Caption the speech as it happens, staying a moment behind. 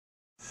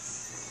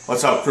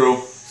What's up, crew?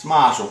 It's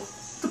Marshall.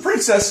 The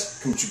Princess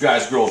coming to you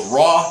guys, girls,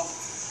 raw.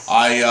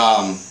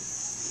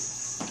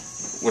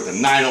 With a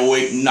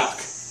 908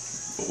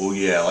 knuck. Oh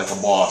yeah, like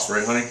a boss,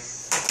 right, honey?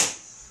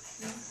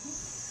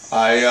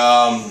 I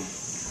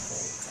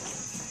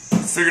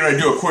figured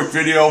I'd do a quick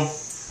video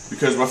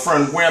because my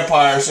friend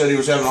Vampire said he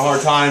was having a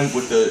hard time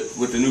with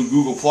the new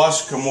Google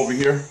Plus. Come over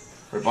here,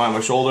 right behind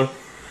my shoulder,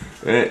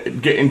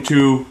 and get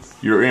into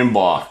your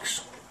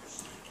inbox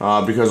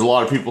because a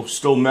lot of people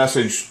still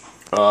message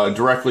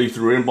directly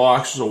through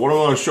inbox. So what I'm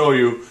going to show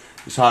you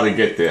is how to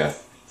get there.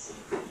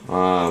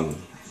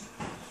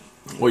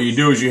 What you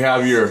do is you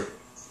have your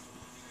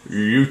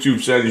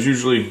YouTube settings.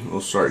 Usually,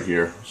 we'll start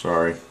here.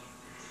 Sorry.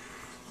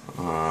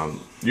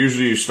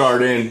 Usually you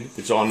start in,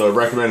 it's on the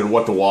recommended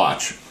what to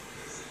watch.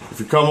 If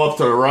you come up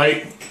to the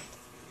right,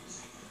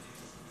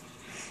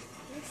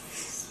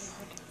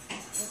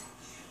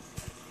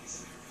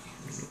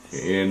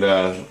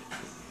 and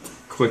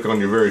click on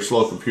your very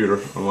slow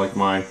computer, unlike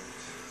mine,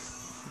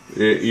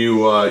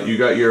 you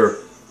got your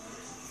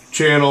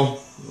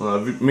channel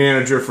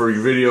manager for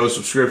your video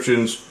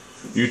subscriptions,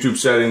 YouTube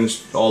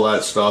settings, all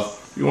that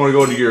stuff. You want to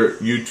go to your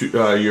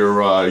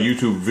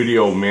YouTube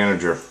video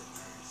manager.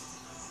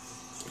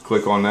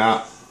 Click on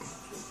that.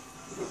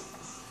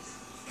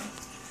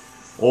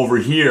 Over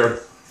here,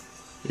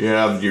 you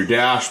have your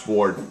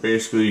dashboard.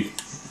 Basically,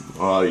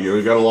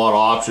 you got a lot of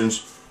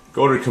options.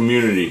 Go to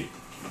community,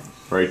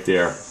 right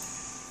there.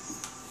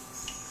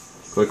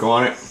 Click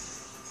on it,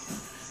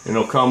 and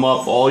it'll come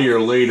up all your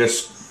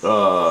latest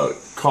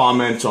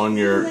comments on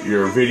your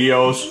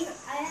videos.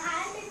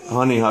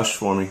 Honey, hush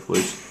for me,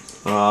 please.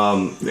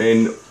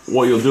 And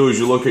what you'll do is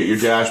you look at your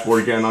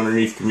dashboard again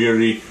underneath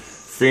community,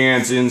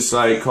 fans,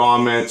 insight,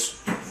 comments,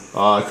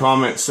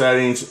 comment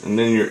settings, and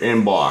then your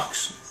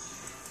inbox.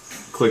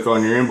 Click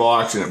on your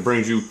inbox and it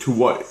brings you to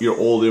what your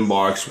old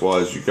inbox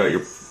was. You got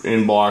your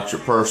inbox,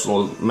 your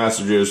personal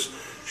messages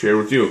shared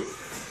with you.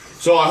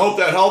 So I hope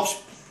that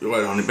helps. Go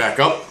ahead, honey, back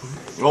up.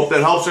 I hope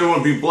that helps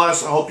everyone. Be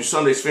blessed. I hope your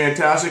Sunday's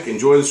fantastic.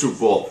 Enjoy the Super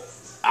Bowl.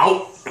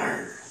 Out.